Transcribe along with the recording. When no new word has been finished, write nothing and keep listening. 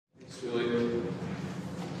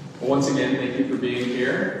Well, once again, thank you for being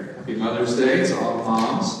here. Happy Mother's Day to all the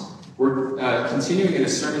moms. We're continuing in a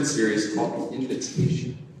sermon series called The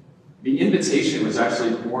Invitation. The invitation was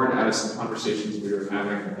actually born out of some conversations we were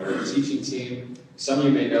having with our teaching team. Some of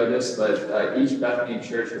you may know this, but each Bethany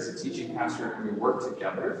church has a teaching pastor, and we work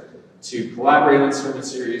together to collaborate on sermon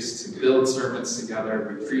series, to build sermons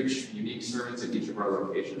together. We preach unique sermons at each of our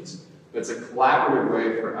locations. But it's a collaborative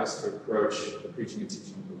way for us to approach the preaching and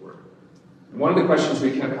teaching of the Word. And one of the questions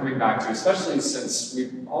we kept coming back to, especially since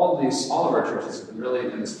all of our churches have been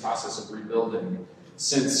really in this process of rebuilding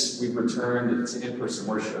since we've returned to in-person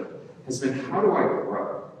worship, has been, how do I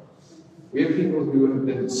grow? We have people who have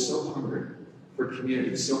been so hungry for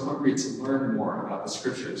community, so hungry to learn more about the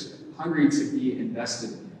Scriptures, hungry to be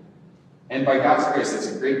invested in. And by God's grace,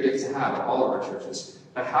 that's a great gift to have at all of our churches.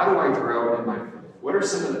 But how do I grow in my faith? What are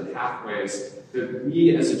some of the pathways that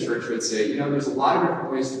we as a church would say, there's a lot of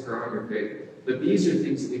different ways to grow in your faith, but these are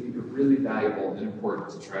things that we think are really valuable and important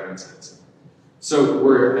to try to attend to. So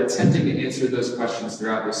we're attempting to answer those questions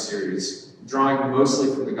throughout this series, drawing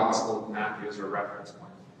mostly from the Gospel of Matthew as our reference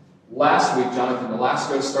point. Last week, Jonathan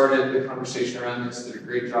Velasco started the conversation around this, did a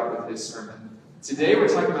great job with his sermon. Today, we're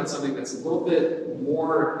talking about something that's a little bit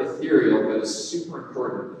more ethereal, but is super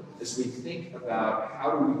important as we think about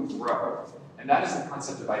how do we grow. And that is the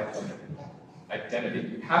concept of identity.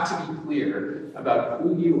 You have to be clear about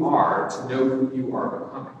who you are to know who you are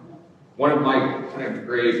becoming. One of my kind of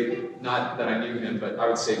great, not that I knew him, but I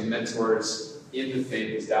would say mentors in the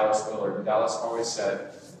faith is Dallas Willard. And Dallas always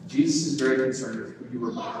said, Jesus is very concerned with who you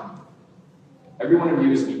are becoming. Every one of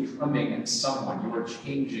you is becoming someone. You are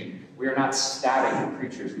changing. We are not static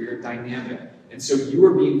creatures. We are dynamic. And so you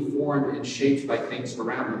are being formed and shaped by things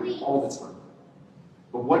around you all the time.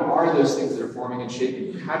 But what are those things that are forming and shaping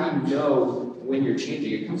you? How do you know when you're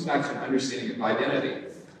changing? It comes back to an understanding of identity.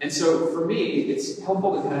 And so for me, it's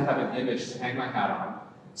helpful to kind of have an image to hang my hat on.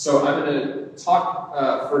 So I'm going to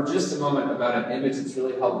talk for just a moment about an image that's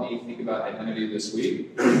really helped me think about identity this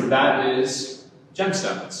week. That is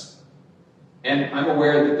gemstones. And I'm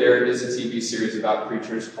aware that there is a TV series about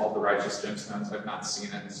preachers called The Righteous Gemstones. I've not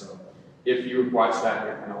seen it, so if you've watched that,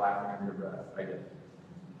 you're kind of laughing under your breath. I get it.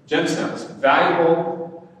 Gemstones.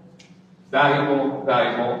 Valuable, valuable,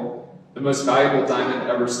 valuable. The most valuable diamond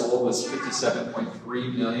ever sold was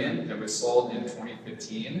 $57.3 million. It was sold in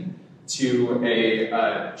 2015 to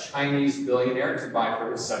a Chinese billionaire to buy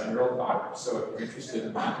for his 7-year-old daughter. So if you're interested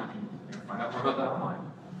in that, you can find out more about that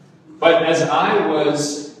online. But as I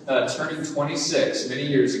was turning 26 many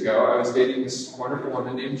years ago, I was dating this wonderful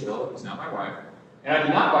woman named Jill, who's now my wife. And I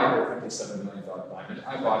did not buy her a $57 million diamond.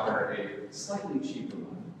 I bought her a slightly cheaper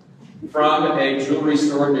one from a jewelry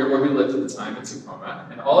store near where we lived at the time in Tacoma.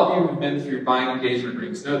 And all of you who've been through buying engagement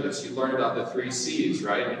rings know this. You learned about the 3 C's,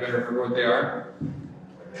 right? You better remember what they are?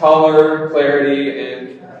 Color, clarity,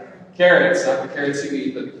 and carats. Not the carrots you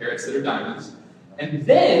eat, but the carats that are diamonds. And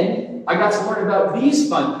then I got to learn about these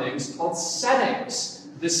fun things called settings.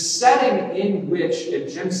 The setting in which a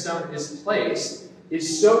gemstone is placed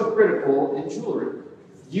is so critical in jewelry.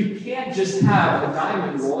 You can't just have a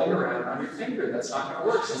diamond rolling around on your finger. That's not going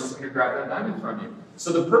to work. Someone's going to grab that diamond from you.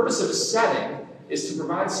 So the purpose of a setting is to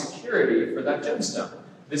provide security for that gemstone.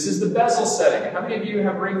 This is the bezel setting. How many of you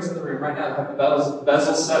have rings in the room right now that have the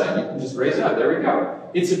bezel setting? You can just raise it up. There we go.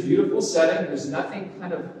 It's a beautiful setting. There's nothing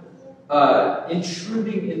kind of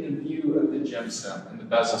intruding in the view of the gemstone in the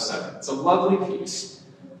bezel setting. It's a lovely piece.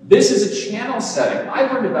 This is a channel setting. I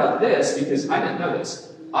learned about this because I didn't know this.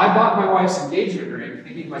 I bought my wife's engagement ring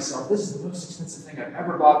thinking to myself, this is the most expensive thing I've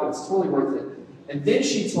ever bought, but it's totally worth it. And then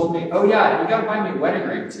she told me, oh yeah, you got to buy me a wedding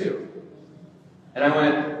ring too. And I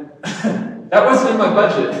went, that wasn't in my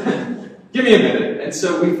budget. Give me a minute. And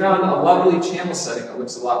so we found a lovely channel setting that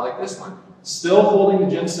looks a lot like this one. Still holding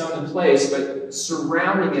the gemstone in place, but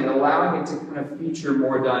surrounding it, allowing it to kind of feature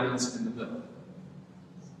more diamonds in the middle.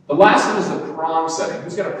 The last one is the prong setting.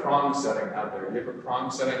 Who's got a prong setting out there? You have a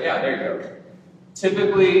prong setting? Yeah, there you go.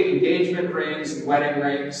 Typically, engagement rings and wedding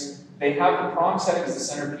rings, they have the prong setting as the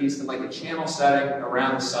centerpiece and like a channel setting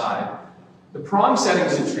around the side. The prong setting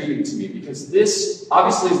is intriguing to me because this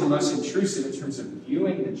obviously is the most intrusive in terms of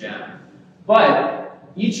viewing the gem, but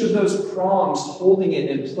each of those prongs holding it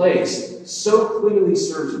in place so clearly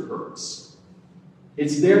serves a purpose.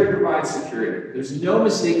 It's there to provide security. There's no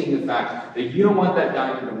mistaking the fact that you don't want that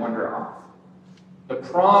diamond to wander off. The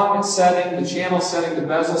prong setting, the channel setting, the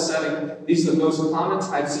bezel setting, these are the most common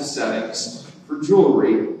types of settings for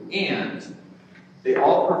jewelry, and they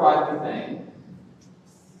all provide the thing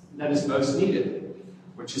that is most needed,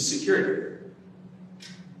 which is security.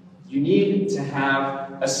 You need to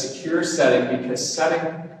have a secure setting because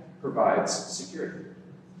setting provides security.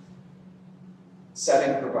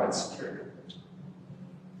 Setting provides security.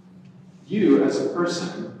 You, as a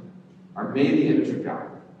person, are made in the image of God.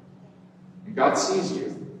 And God sees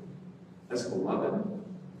you as beloved,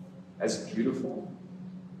 as beautiful,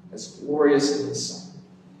 as glorious in His sight.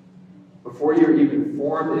 Before you were even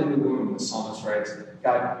formed in the womb, the psalmist writes,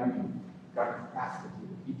 God knew you. God crafted you.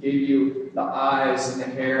 He gave you the eyes and the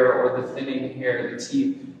hair, or the thinning hair, the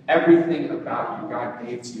teeth. Everything about you God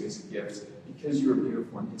gave to you as a gift because you are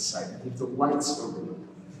beautiful in His sight. And He delights over you.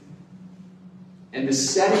 And the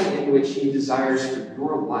setting in which He desires for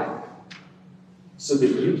your life, so that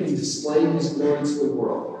you can display His glory to the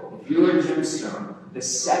world. If you are a gemstone, the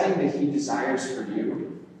setting that He desires for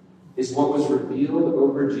you is what was revealed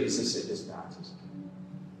over Jesus at His baptism.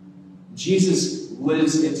 Jesus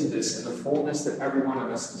lives into this in the fullness that every one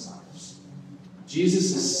of us desires.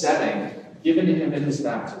 Jesus' setting, given to Him in His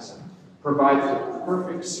baptism, provides the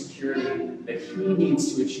perfect security that He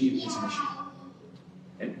needs to achieve His mission.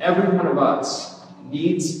 And every one of us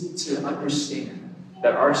needs to understand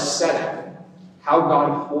that our setting, how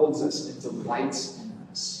God holds us and delights in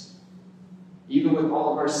us, even with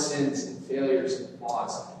all of our sins and failures and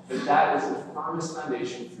flaws, that is the firmest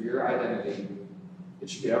foundation for your identity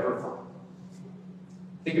that you could ever find.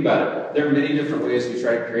 Think about it. There are many different ways we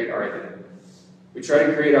try to create our identity. We try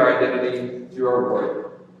to create our identity through our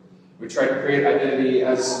work. We try to create identity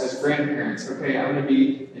as grandparents. Okay, I'm going to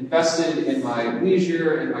be invested in my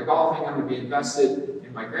leisure and my golfing. I'm going to be invested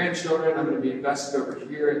in my grandchildren. I'm going to be invested over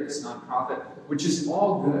here in this nonprofit, which is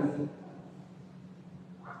all good.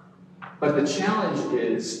 But the challenge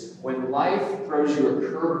is when life throws you a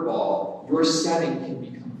curveball, your setting can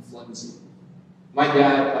become flimsy. My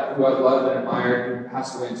dad, who I love and admire, who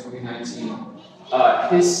passed away in 2019,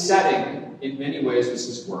 his setting in many ways was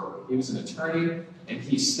his work. He was an attorney, and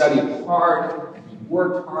he studied hard, and he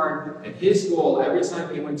worked hard, and his goal every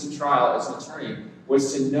time he went to trial as an attorney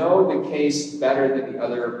was to know the case better than the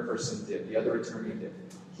other person did, the other attorney did.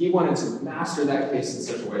 He wanted to master that case in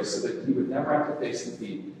such a way so that he would never have to face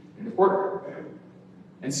defeat in the courtroom.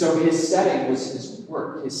 And so his setting was his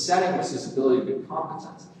work. His setting was his ability to be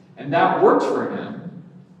competent. And that worked for him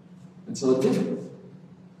until it didn't.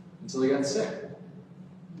 Until he got sick.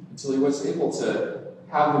 Until he wasn't able to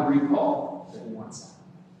have the recall that he once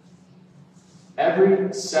had.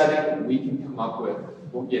 Every setting we can come up with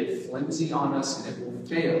will get flimsy on us and it will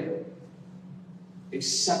fail.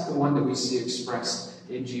 Except the one that we see expressed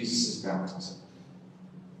in Jesus' baptism.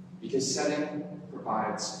 Because setting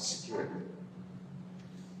provides security.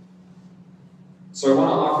 So I want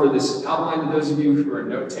to offer this outline to those of you who are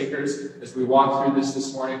note takers as we walk through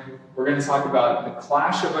this morning. We're going to talk about the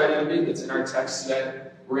clash of identity that's in our text today.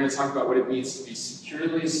 We're going to talk about what it means to be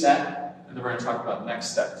securely set, and then we're going to talk about next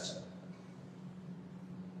steps.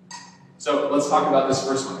 So let's talk about this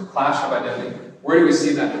first one, the clash of identity. Where do we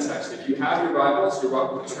see that in the text? If you have your Bibles, you're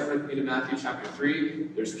welcome to turn with me to Matthew chapter 3.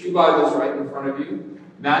 There's 2 Bibles right in front of you.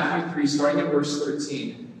 Matthew 3, starting at verse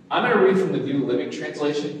 13. I'm going to read from the New Living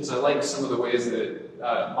Translation because I like some of the ways that it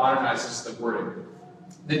modernizes the wording.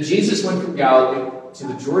 Then Jesus went from Galilee to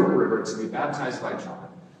the Jordan River to be baptized by John.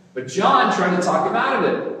 But John tried to talk him out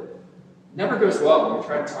of it. Never goes well when we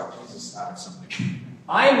try to talk Jesus out of something.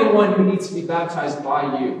 I am the one who needs to be baptized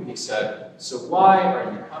by you, he said. So why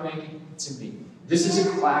are you coming to me? This is a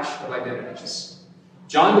clash of identities.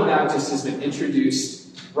 John the Baptist has been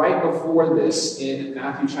introduced right before this in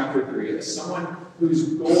Matthew chapter 3 as someone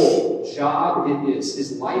whose goal, job it is,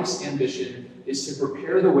 his life's ambition is to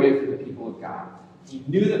prepare the way for the people of God. He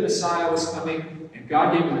knew that Messiah was coming, and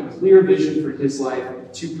God gave him a clear vision for his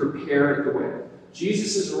life to prepare the way.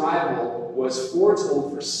 Jesus' arrival was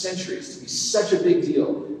foretold for centuries to be such a big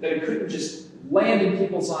deal that it couldn't just land in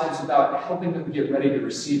people's lives without helping them get ready to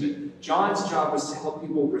receive it. John's job was to help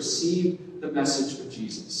people receive the message of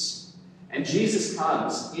Jesus. And Jesus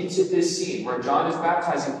comes into this scene where John is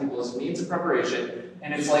baptizing people as a means of preparation,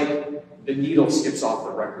 and it's like the needle skips off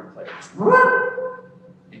the record player.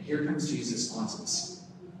 And here comes Jesus onto the scene.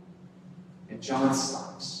 And John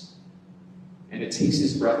stops. And it takes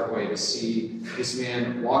his breath away to see this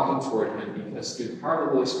man walking toward him because through the power of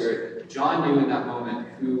the Holy Spirit, John knew in that moment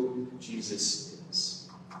who Jesus is.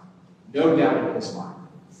 No doubt in his mind.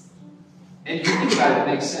 And if you think about it,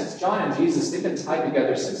 it makes sense. John and Jesus, they've been tied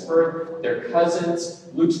together since birth. They're cousins.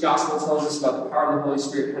 Luke's gospel tells us about the power of the Holy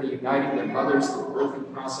Spirit kind of uniting their mothers through the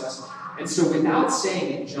birthing process. And so without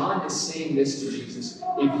saying it, John is saying this to Jesus.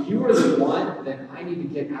 If you are the one, then I need to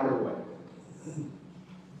get out of the way.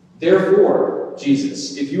 Therefore,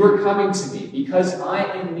 Jesus, if you are coming to me, because I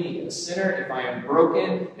am me, a sinner, if I am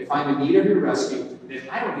broken, if I'm in need of your rescue, then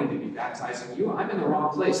I don't need to be baptizing you. I'm in the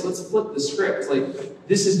wrong place. Let's flip the script. Like,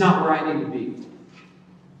 this is not where I need to be.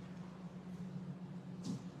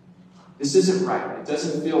 This isn't right. It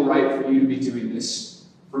doesn't feel right for you to be doing this,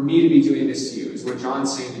 for me to be doing this to you, is what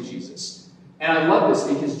John's saying to Jesus. And I love this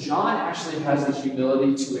because John actually has the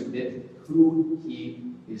humility to admit who he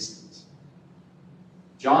isn't.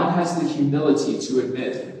 John has the humility to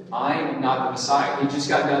admit, I am not the Messiah. He just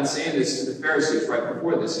got done saying this to the Pharisees right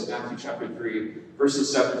before this in Matthew chapter 3,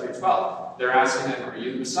 verses 7 through 12. They're asking him, are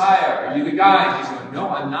you the Messiah? Are you the guy? And he's going, no,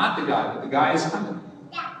 I'm not the guy, but the guy is coming.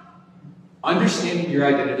 Understanding your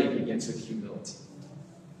identity begins with humility.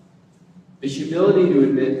 The humility to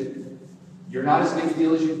admit you're not as big a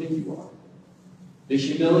deal as you think you are. The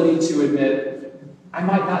humility to admit, I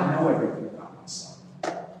might not know everything about myself.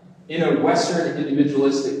 In a Western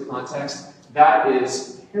individualistic context, that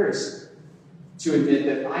is heresy. To admit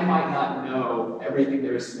that I might not know everything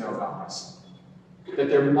there is to know about myself. That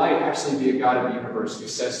there might actually be a God of the universe who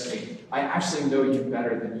says to me, I actually know you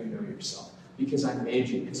better than you know yourself. Because I made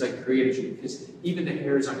you, because I created you, because even the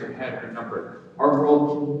hairs on your head are numbered. Our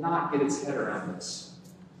world cannot get its head around this.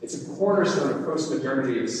 It's a cornerstone of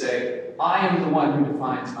post-modernity to say, I am the one who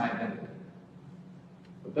defines my identity.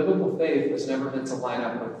 But biblical faith was never meant to line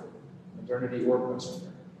up with modernity or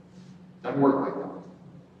post-modernity. It doesn't work like that.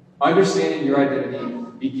 Understanding your identity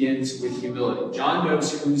begins with humility. John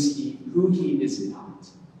knows who he is not.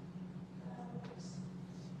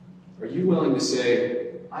 Are you willing to say,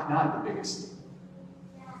 I'm not the biggest thing.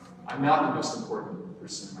 I'm not the most important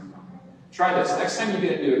person in my family. Try this. Next time you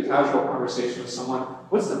get into a casual conversation with someone,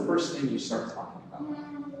 what's the first thing you start talking about?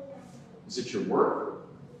 Is it your work?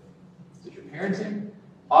 Is it your parenting?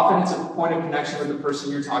 Often it's a point of connection with the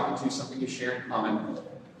person you're talking to, something you share in common.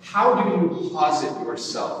 How do you posit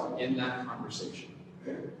yourself in that conversation?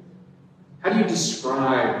 How do you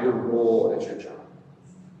describe your role at your job?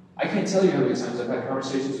 I can't tell you how many times I've had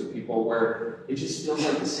conversations with people where it just feels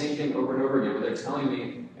like the same thing over and over again, where they're telling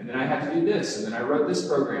me, and then I had to do this, and then I wrote this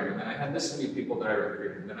program, and then I had this many people that I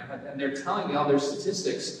recruited, and they're telling me all their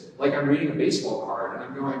statistics like I'm reading a baseball card, and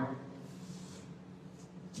I'm going,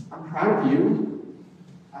 I'm proud of you.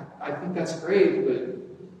 I think that's great, but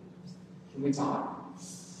can we talk?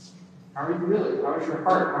 How are you really? How is your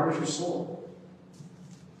heart? How is your soul?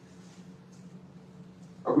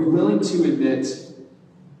 Are we willing to admit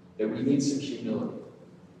that we need some humility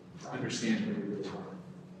to understand who we really are?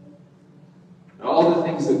 And all the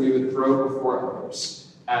things that we would throw before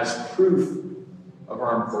others as proof of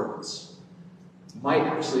our importance might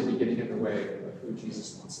actually be getting in the way of who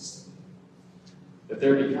Jesus wants us to be. That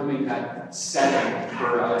they're becoming that setting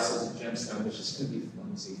for us as a gemstone that's just going to be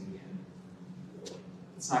flimsy in the end.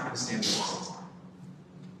 It's not going to stand the test of time.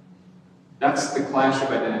 That's the clash of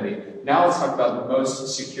identity. Now let's talk about the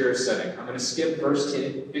most secure setting. I'm going to skip verse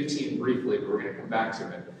 15 briefly, but we're going to come back to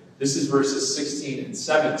it. This is verses 16 and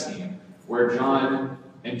 17, where John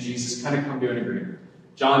and Jesus kind of come to an agreement.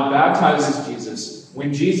 John baptizes Jesus.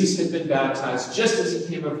 When Jesus had been baptized, just as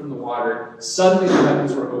he came up from the water, suddenly the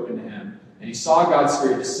heavens were opened to him, and he saw God's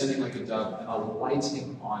Spirit descending like a dove and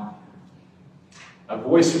alighting on him. A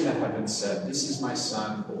voice from the heavens said, "This is my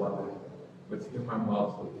Son, beloved, with whom I'm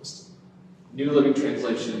well pleased." New Living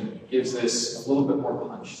Translation gives this a little bit more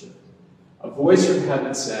punch to it. A voice from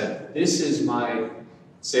heaven said, "This is my,"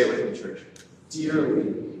 say it with me, church,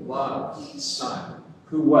 "dearly loved Son,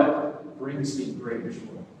 who what? Brings me great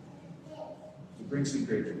joy." He brings me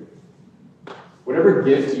great joy. Whatever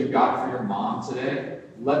gift you got for your mom today,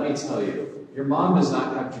 let me tell you, your mom does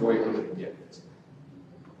not have joy over the gift.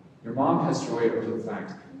 Your mom has joy over the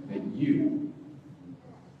fact that you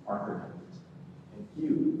are her gift, and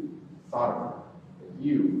you thought of her, that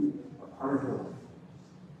you are part of her life.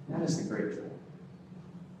 That is the great joy.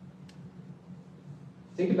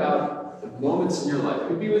 Think about the moments in your life. It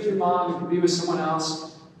could be with your mom, it could be with someone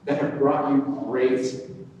else, that have brought you great,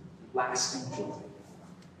 lasting joy.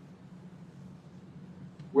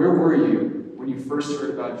 Where were you when you first heard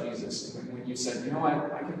about Jesus? And when you said, you know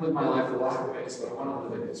what, I can live my life a lot of ways, but I want to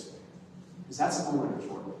live it this way. Because that's a moment of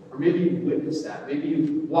joy. Or maybe you witnessed that. Maybe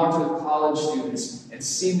you walked with college students and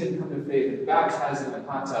seen them come to faith and baptized them in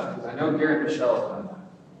the hot tub. Because I know Garrett and Michelle have done that.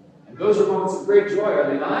 And those are moments of great joy, are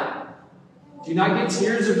they not? Do you not get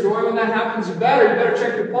tears of joy when that happens? You better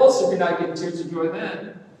check your pulse if you're not getting tears of joy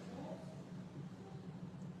then.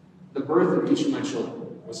 The birth of each of my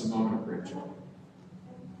children was a moment of great joy.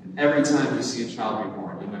 And every time you see a child be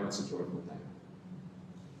born, you know it's a joyful thing.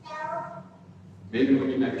 Maybe when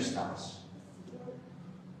you met your spouse.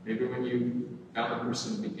 Maybe when you found the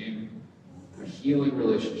person who became a healing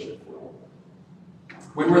relationship for you.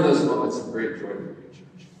 When were those moments of great joy for you,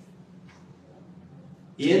 church?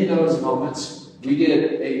 In those moments, we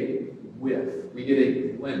get a whiff, we get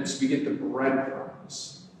a glimpse, we get the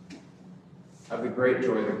breadcrumbs of the great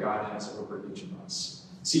joy that God has over each of us.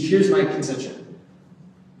 See, here's my contention.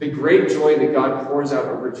 The great joy that God pours out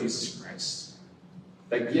over Jesus Christ,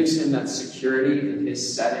 that gives him that security in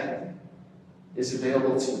his setting, is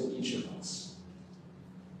available to each of us.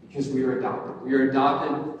 Because we are adopted. We are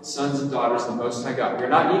adopted sons and daughters of the Most High God. We are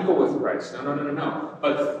not equal with Christ. No.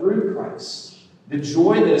 But through Christ, the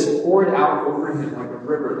joy that is poured out over him like a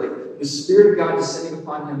river, like the Spirit of God descending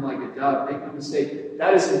upon him like a dove, make no mistake,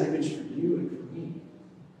 that is an image for you and for me.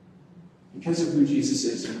 Because of who Jesus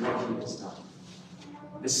is and what he has done.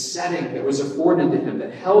 The setting that was afforded to him,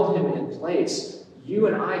 that held him in place, you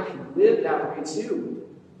and I can live that way too,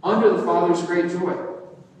 under the Father's great joy.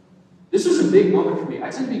 This was a big moment for me. I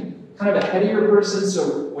tend to be kind of a headier person,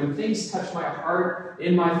 so when things touch my heart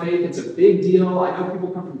in my faith, it's a big deal. I know people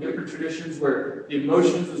come from different traditions where the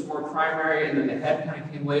emotions was more primary and then the head kind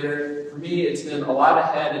of came later. For me, it's been a lot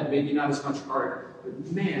of head and maybe not as much heart.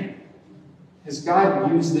 But man, has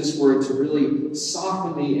God used this word to really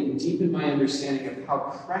soften me and deepen my understanding of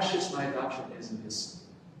how precious my adoption is in his Son.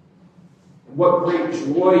 And what great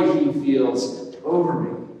joy he feels over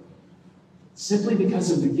me. Simply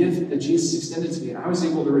because of the gift that Jesus extended to me, and I was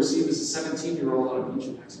able to receive as a 17-year-old on a beach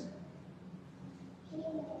in Mexico.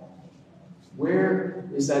 Where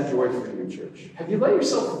is that joy for you, church? Have you let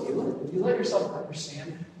yourself feel it? Have you let yourself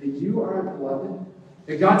understand that you are beloved?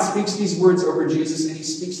 That God speaks these words over Jesus and he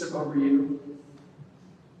speaks them over you?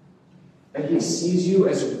 That he sees you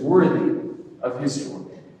as worthy of his joy.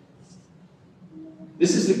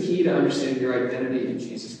 This is the key to understanding your identity in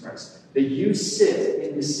Jesus Christ. That you sit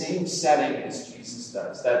in the same setting as Jesus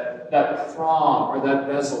does. That prom or that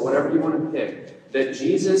vessel, whatever you want to pick. That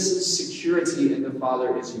Jesus' security in the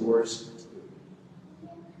Father is yours too.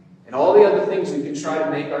 And all the other things we can try to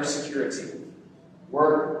make our security.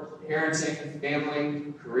 Work, parenting,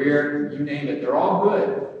 family, career, you name it. They're all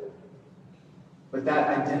good. But that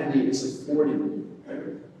identity is afforded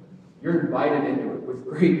you. You're invited into it with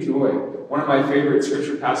great joy. One of my favorite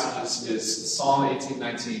scripture passages is Psalm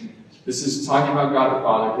 18:19. This is talking about God the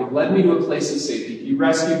Father. He led me to a place of safety. He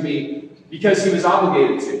rescued me because he was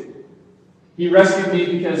obligated to. He rescued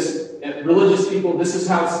me because religious people, this is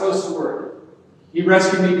how it's supposed to work. He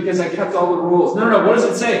rescued me because I kept all the rules. No. What does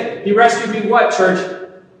it say? He rescued me what, church?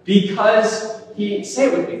 Because he, say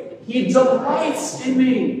it with me, he delights in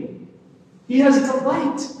me. He has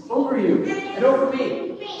delight over you and over me.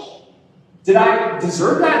 Did I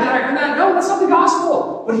deserve that? Did I earn that? No, that's not the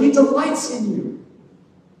gospel. But he delights in you.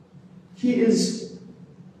 He is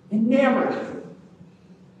enamored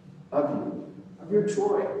of you, of your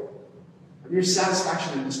joy, of your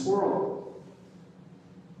satisfaction in this world.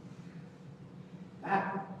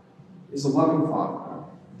 That is a loving Father.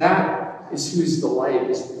 That is whose delight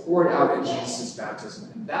is poured out in Jesus'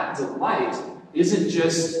 baptism. And that delight isn't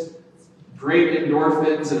just great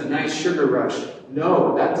endorphins and a nice sugar rush.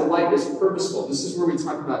 No, that delight is purposeful. This is where we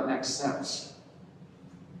talk about next steps.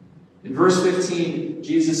 In verse 15,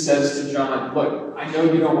 Jesus says to John, look, I know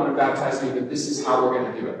you don't want to baptize me, but this is how we're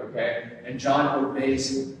going to do it, okay? And John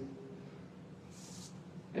obeys him.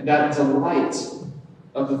 And that delight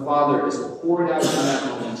of the Father is poured out in that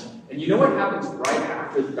moment. And you know what happens right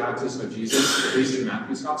after the baptism of Jesus, at least in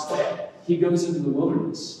Matthew's Gospel? He goes into the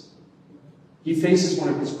wilderness. He faces one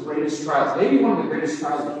of his greatest trials, maybe one of the greatest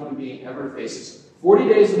trials a human being ever faces. 40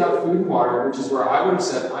 days without food and water, which is where I would have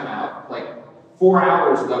said, I'm out. Like 4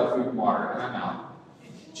 hours without food and water, and I'm out.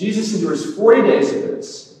 Jesus endures 40 days of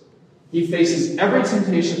this. He faces every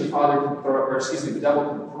temptation the devil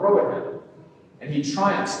can throw at him. And he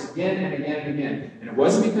triumphs again and again and again. And it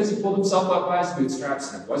wasn't because he pulled himself up by his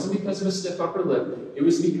bootstraps, and it wasn't because of a stiff upper lip. It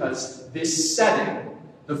was because this setting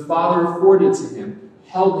the Father afforded to him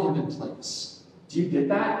held him in place. Do you get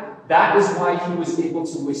that? That is why he was able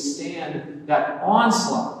to withstand that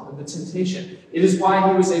onslaught of the temptation. It is why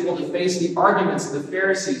he was able to face the arguments of the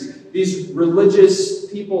Pharisees, these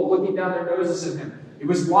religious people looking down their noses at him. It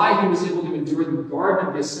was why he was able to endure the Garden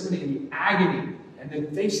of Gethsemane and the agony, and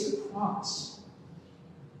then face the cross.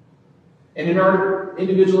 And in our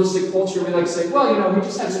individualistic culture, we like to say, well, he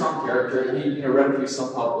just had strong character, and he read a few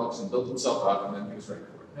self-help books and built himself up, and then he was ready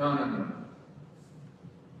for it. No.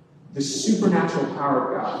 The supernatural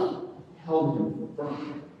power of God held him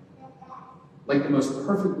firm. Like the most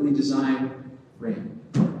perfectly designed ring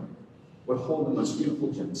would hold the most beautiful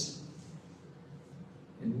gemstone.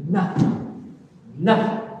 And nothing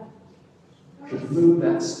could move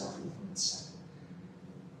that stone from its center.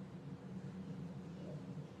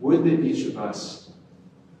 Would that each of us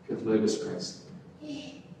could live as Christ.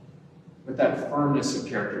 With that firmness of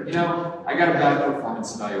character. I got a bad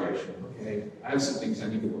performance evaluation, okay? I have some things I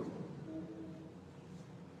need to work on.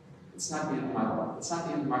 It's not the end of my life. It's not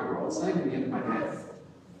the end of my world. It's not even the end of my day.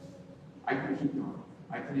 I can keep going.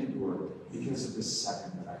 I can endure because of this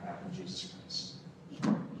second that I have in Jesus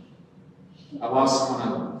Christ. I lost someone I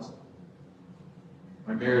loved.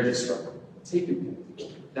 My marriage is struggling. Take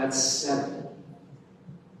it. That setting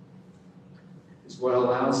is what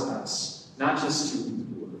allows us not just to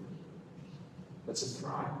endure, but to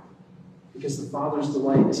thrive. Because the Father's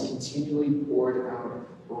delight is continually poured out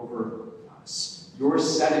over us. Your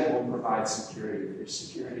setting will provide security. Your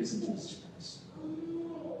security is in Jesus Christ.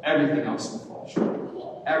 Everything else will fall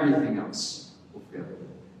short. Everything else will fail.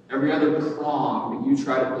 Every other prong that you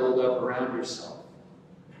try to build up around yourself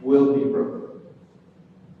will be broken.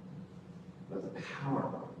 But the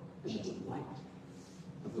power and the delight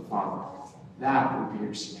of the Father, that will be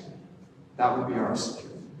your security. That will be our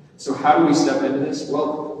security. So how do we step into this?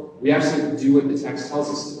 Well, we actually do what the text tells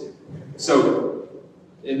us to do. So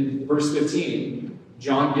in verse 15,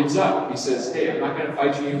 John gives up. He says, hey, I'm not going to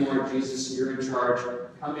fight you anymore, Jesus. You're in charge.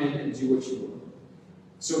 Come in and do what you will.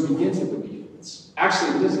 So it begins with obedience.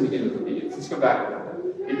 Actually, it doesn't begin with obedience. Let's go back a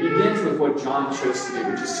little bit. It begins with what John chose to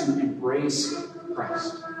do, which is to embrace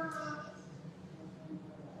Christ.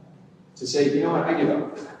 To say, you know what, I give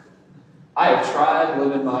up. I have tried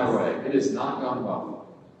living my way. It has not gone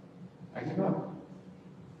well. I give up.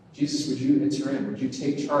 Jesus, would you enter in? Would you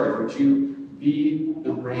take charge? Would you be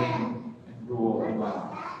the reign and rule in my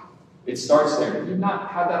life? It starts there. If you've not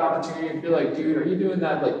had that opportunity to be like, dude, are you doing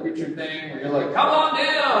that like preacher thing where you're like, come on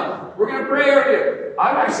down, we're going to pray over you.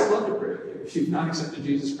 I'd actually love to pray over you if you've not accepted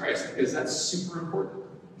Jesus Christ, because that's super important.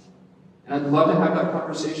 And I'd love to have that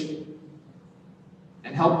conversation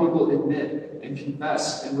and help people admit and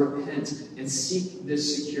confess and repent and seek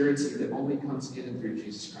this security that only comes in and through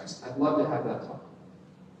Jesus Christ. I'd love to have that talk.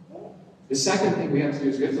 The second thing we have to do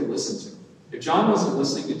is we have to listen to him. If John wasn't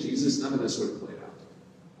listening to Jesus, none of this would have played out.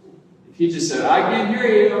 If he just said, I can't hear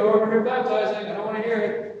you, I'm over here baptizing, I don't want to hear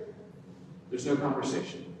it, there's no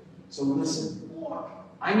conversation. So listen.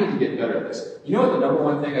 I need to get better at this. You know what the number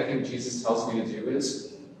one thing I think Jesus tells me to do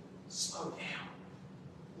is? Slow down.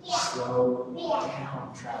 Slow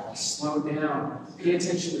down, Travis. Slow down. Pay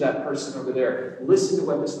attention to that person over there. Listen to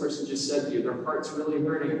what this person just said to you. Their heart's really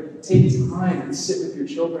hurting. Take time and sit with your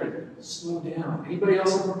children. Slow down. Anybody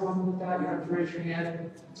else have a problem with that? You don't have to raise your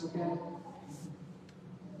hand. It's okay.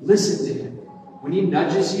 Listen to him. When he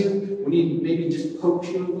nudges you, when he maybe just pokes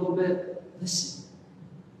you a little bit, listen.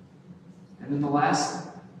 And then the last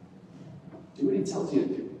thing, do what he tells you to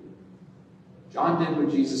do. John did what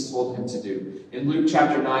Jesus told him to do. In Luke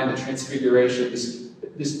chapter 9, the Transfiguration,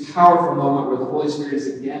 this powerful moment where the Holy Spirit is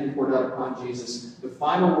again poured out upon Jesus, the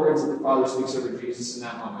final words that the Father speaks over Jesus in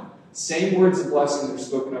that moment, same words of blessing that were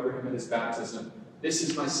spoken over him in his baptism. This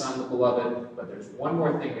is my Son, the beloved. But there's one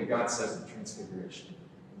more thing that God says in the Transfiguration.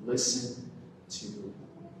 Listen to him.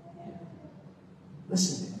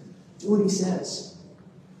 Listen to him. Do what he says.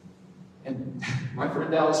 And my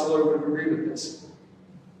friend Dallas Fuller would have agreed with this.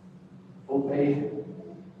 Obey him.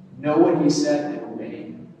 Know what he said and obey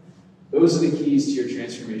him. Those are the keys to your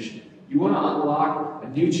transformation. You want to unlock a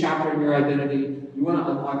new chapter in your identity. You want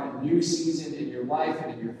to unlock a new season in your life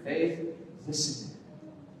and in your faith. Listen to him.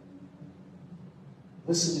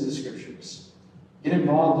 Listen to the scriptures. Get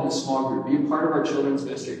involved in a small group. Be a part of our children's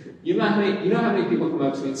ministry. You know how many people come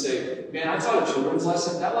up to me and say, man, I taught a children's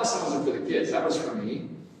lesson. That lesson wasn't for the kids. That was for me.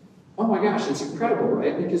 Oh my gosh, it's incredible,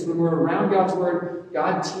 right? Because when we're around God's Word,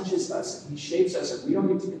 God teaches us, and he shapes us, and we don't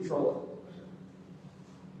get to control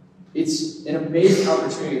it. It's an amazing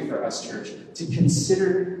opportunity for us, church, to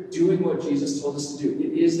consider doing what Jesus told us to do.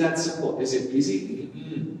 It is that simple. Is it easy?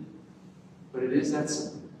 But it is that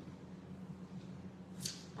simple.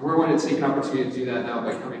 And we're going to take an opportunity to do that now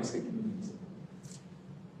by coming to the community.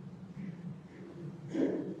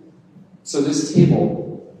 So this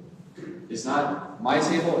table is not my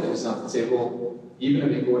table. It is not the table even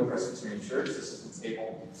of Inglewood Presbyterian Church. This is the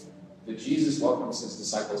table that Jesus welcomes his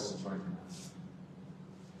disciples to join him at.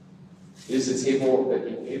 It is a table that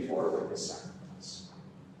he paid for with his sacrifice.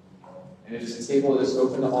 And it is a table that is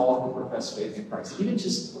open to all who profess faith in Christ. Even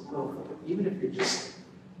just a little bit. Even if you're just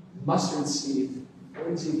mustard seed,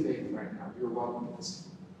 seed faith right now, you're welcome to this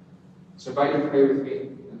table. So I invite you to pray with me,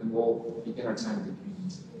 and then we'll begin our time of the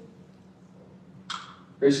communion.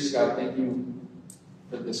 Gracious God, thank you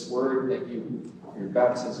for this word. Thank you for your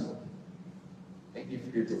baptism. Thank you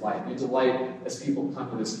for your delight. Your delight as people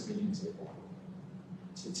come to this communion table.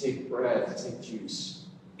 To take bread, to take juice.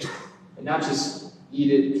 And not just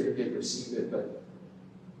eat it, drink it, receive it, but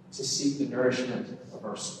to seek the nourishment of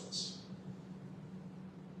our souls.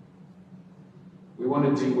 We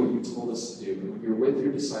want to do what you told us to do. And when you're with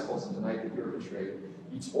your disciples on the night that you were betrayed,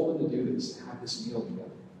 You told them to do this, to have this meal together.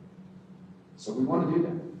 So we want to do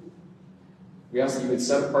that. We ask that you would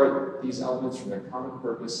set apart these elements from their common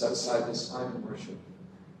purpose, set aside this time in worship,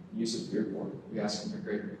 use it for your glory. We ask in your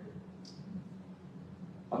great name.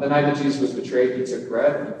 On the night that Jesus was betrayed, he took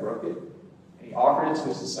bread and he broke it, and he offered it to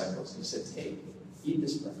his disciples. He said, "Take, eat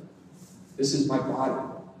this bread. This is my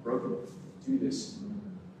body, broken. Do this in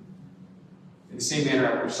remembrance." In the same manner,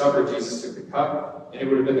 after supper, Jesus took the cup, and it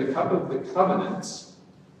would have been the cup of the covenant,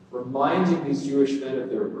 reminding these Jewish men of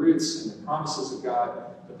their roots and the promises of God.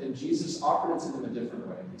 But then Jesus offered it to them a different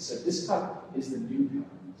way. He said, "This cup is the new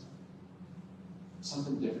covenant."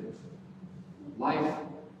 Something different. Life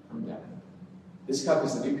from death. This cup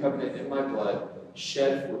is the new covenant in my blood,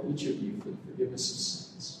 shed for each of you for the forgiveness of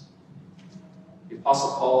sins. The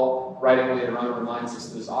Apostle Paul, writing later on, reminds us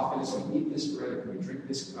that as often as we eat this bread and we drink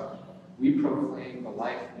this cup, we proclaim the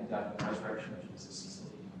life and death and resurrection of Jesus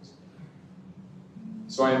until he comes.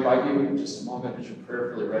 So I invite you in just a moment as you're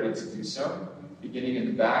prayerfully ready to do so. Beginning in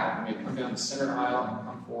the back, you may come down the center aisle and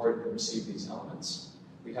come forward and receive these elements.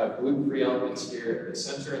 We have gluten-free elements here at the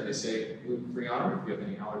center, and they say gluten-free on them if you have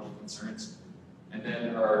any allergy concerns. And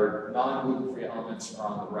then our non-gluten-free elements are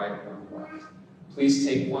on the right and on the left. Please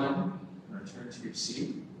take one and return to your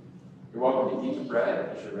seat. You're welcome to eat the bread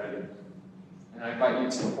as you're ready. And I invite you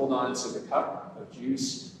to hold on to the cup of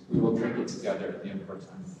juice. We will drink it together at the end of our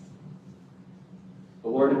time. The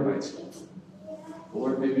Lord invites you. The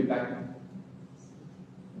Lord may be beckoning.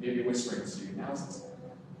 Maybe whispering to you, now's the time.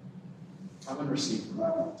 Come and receive from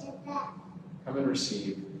God. Come and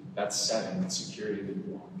receive that setting, that security that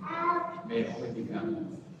you want. May it only be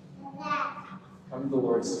come. Come to the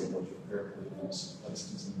Lord's table, prayerfully. Let us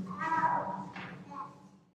continue.